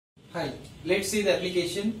Hi, let's see the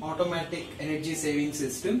application automatic energy saving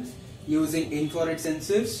system using infrared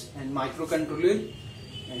sensors and microcontroller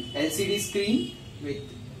and LCD screen with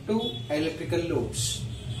two electrical loads,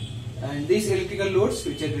 and these electrical loads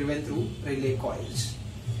which are driven through relay coils.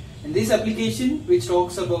 And this application which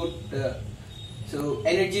talks about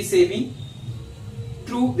energy saving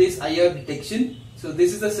through this IR detection. So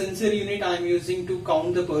this is the sensor unit I am using to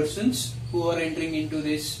count the persons who are entering into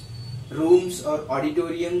this rooms or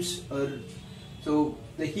auditoriums, or so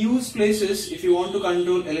the huge places. If you want to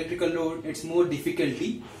control electrical load, it's more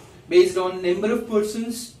difficulty based on number of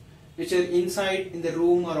persons which are inside in the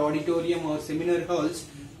room or auditorium or seminar halls.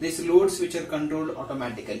 These loads which are controlled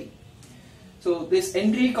automatically. So this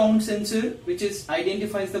entry count sensor which is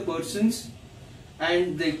identifies the persons,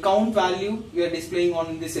 and the count value we are displaying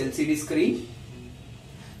on this LCD screen.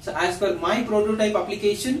 So as per my prototype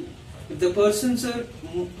application, if the persons are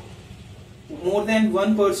more than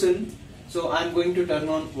one person, so I am going to turn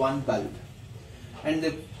on one bulb, and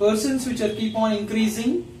the persons which are keep on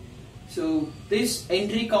increasing, so this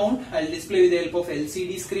entry count I will display with the help of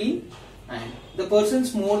LCD screen, and the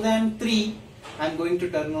persons more than 3, I am going to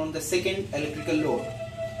turn on the second electrical load,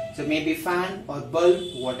 so maybe fan or bulb,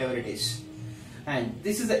 whatever it is. And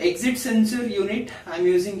this is the exit sensor unit I am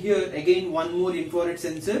using here. Again, one more infrared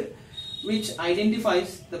sensor which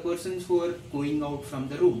identifies the persons who are going out from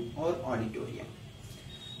the room or auditorium.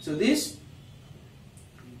 So this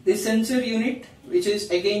sensor unit, which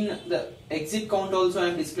is again the exit count, also I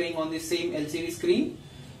am displaying on the same LCD screen.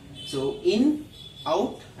 So in,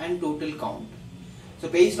 out and total count. So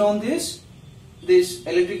based on this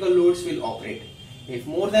electrical loads will operate. If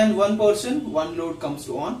more than one person, one load comes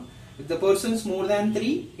to on. If the persons more than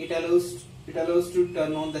 3, it allows to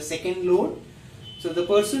turn on the second load. So the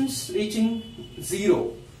persons reaching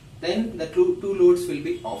 0, then the two loads will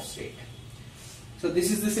be off state. So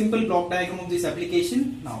this is the simple block diagram of this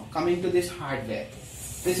application. Now coming to this hardware.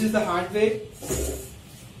 This is the hardware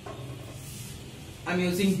I am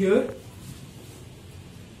using here,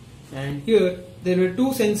 and here there are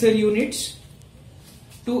two sensor units,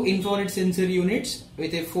 two infrared sensor units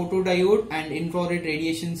with a photodiode and infrared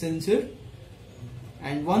radiation sensor,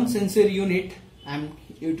 and one sensor unit I am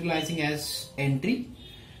utilizing as entry,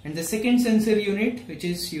 and the second sensor unit which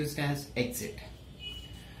is used as exit.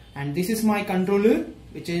 And this is my controller,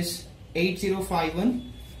 which is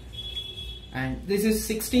 8051, and this is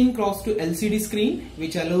 16 cross to LCD screen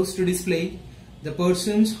which allows to display the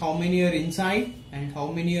persons, how many are inside and how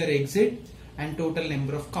many are exit, and total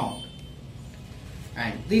number of count.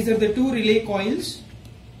 And these are the two relay coils,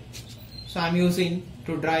 so I am using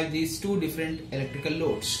to drive these two different electrical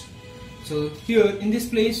loads. So here in this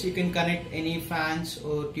place you can connect any fans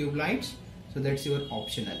or tube lights, so that's your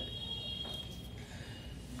optional.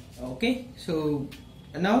 Okay, so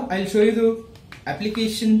now I'll show you the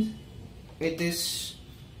application with this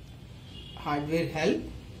hardware help.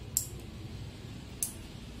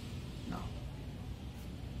 Now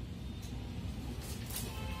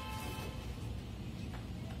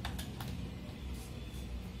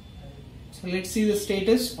so let's see the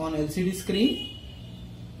status on LCD screen.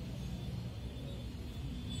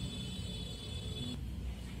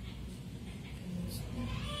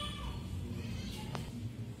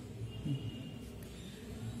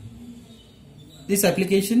 This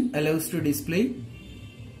application allows to display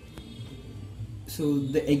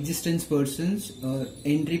the existence persons,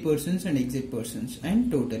 entry persons and exit persons,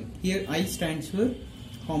 and total. Here I stands for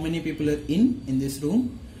how many people are in this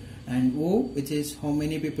room, and O which is how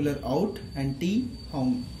many people are out, and T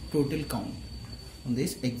how total count on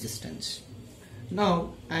this existence.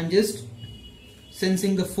 Now I am just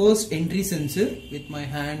sensing the first entry sensor with my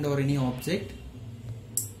hand or any object.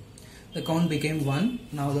 The count became 1.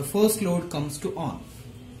 Now the first load comes to on.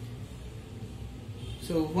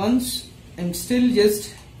 So once I'm still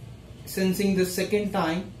just sensing the second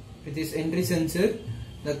time with this entry sensor,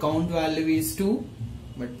 the count value is 2,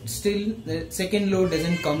 but still the second load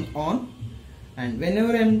doesn't come on. And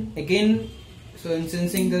whenever I'm again, so I'm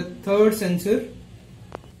sensing the third sensor.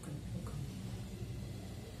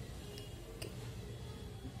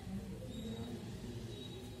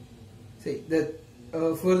 See that.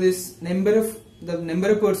 For this number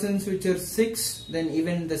of persons which are 6, then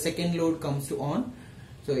even the second load comes to on.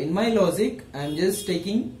 So in my logic I am just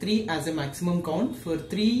taking 3 as a maximum count. For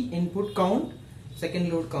 3 input count, second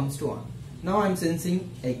load comes to on. Now I am sensing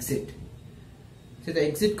exit. So the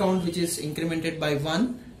exit count which is incremented by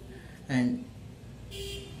 1, and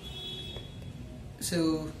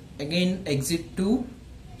so again exit 2,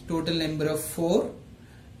 total number of 4.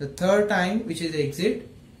 The third time which is exit,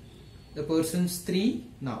 the persons 3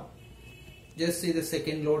 now. just see the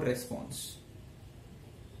second load response.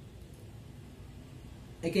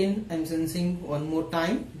 Again I'm sensing one more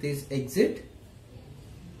time this exit.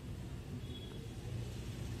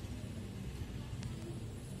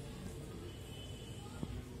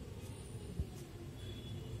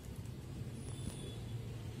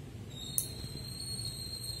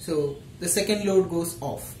 So the second load goes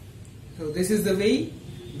off. So this is the way,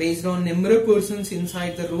 based on number of persons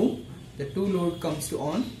inside the room, the two load comes to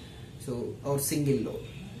on. So our single load.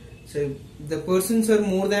 So if the persons are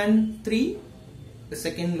more than 3, the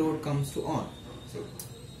second load comes to on. So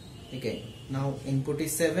again, now input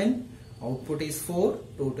is 7, output is 4,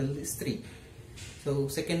 total is 3. So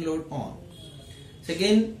second load on. So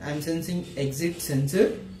again I am sensing exit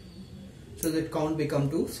sensor, so that count become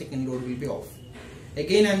 2, second load will be off.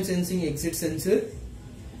 Again I am sensing exit sensor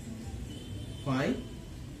 5,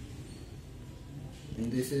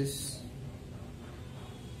 and this is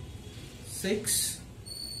 6,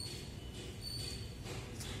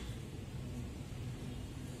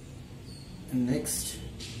 and next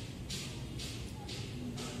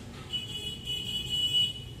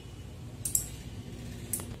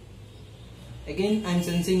again I am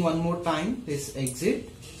sensing one more time this exit,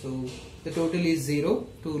 so the total is 0,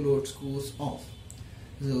 2 loads goes off.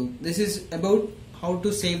 So this is about how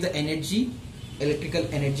to save the energy, electrical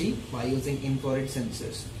energy, by using infrared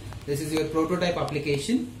sensors. This is your prototype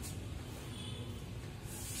application.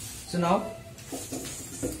 So now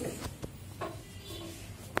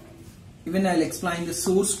even I'll explain the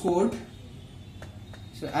source code.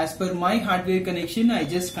 So as per my hardware connection, I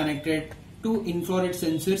just connected two infrared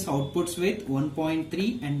sensors outputs with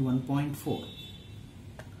 1.3 and 1.4.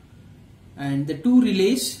 And the two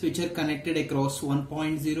relays which are connected across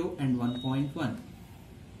 1.0 and 1.1.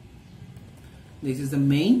 This is the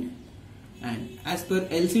main, and as per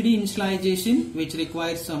LCD initialization, which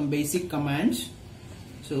requires some basic commands,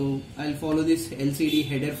 so I'll follow this LCD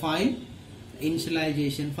header file,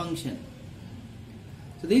 initialization function.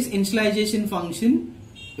 So this initialization function,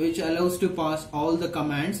 which allows to pass all the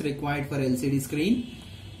commands required for LCD screen.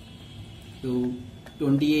 So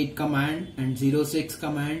 28 command and 06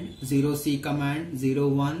 command, 0C command,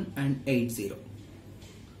 01 and 80.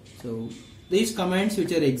 So these commands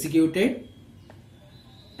which are executed,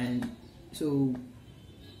 and so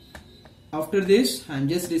after this I'm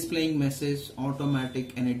just displaying message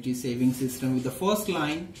automatic energy saving system with the first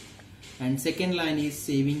line, and second line is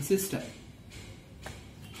saving system.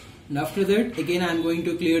 And after that again I'm going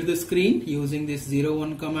to clear the screen using this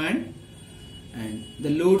 01 command, and the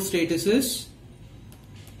load statuses.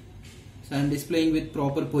 So I am displaying with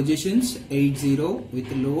proper positions, 80 with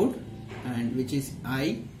load, and which is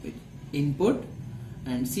I with input,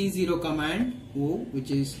 and C0 command, O which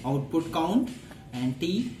is output count, and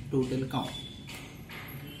T total count.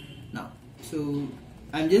 Now, so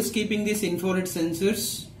I am just keeping this infrared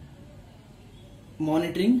sensors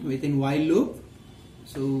monitoring within while loop.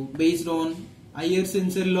 So based on IR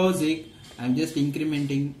sensor logic, I am just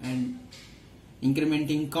incrementing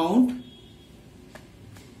count,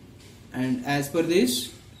 and as per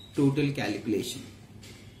this total calculation.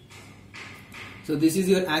 So this is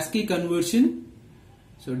your ASCII conversion.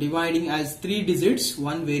 So dividing as 3 digits,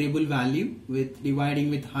 one variable value, with dividing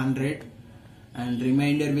with 100 and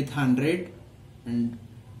remainder with 100, and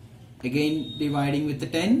again dividing with the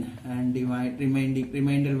 10 and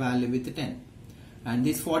remainder value with the 10, and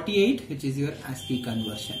this 48 which is your ASCII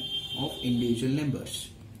conversion of individual numbers.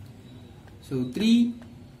 So 3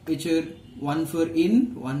 which are one for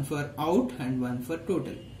in, one for out, and one for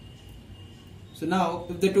total. So now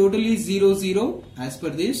if the total is 0 0, as per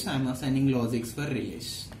this I am assigning logics for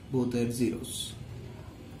relays, both are zeros.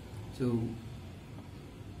 So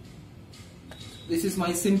this is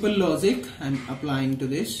my simple logic I am applying to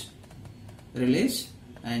this relays,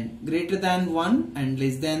 and greater than 1 and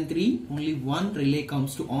less than 3, only one relay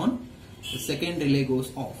comes to on, the second relay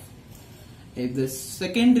goes off. If the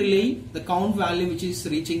second relay, the count value which is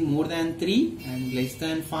reaching more than 3 and less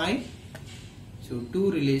than 5, so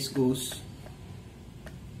 2 relays goes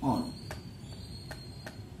on.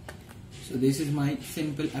 So this is my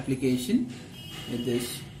simple application with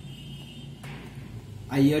this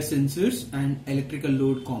IR sensors and electrical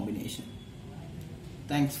load combination.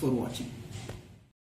 Thanks for watching.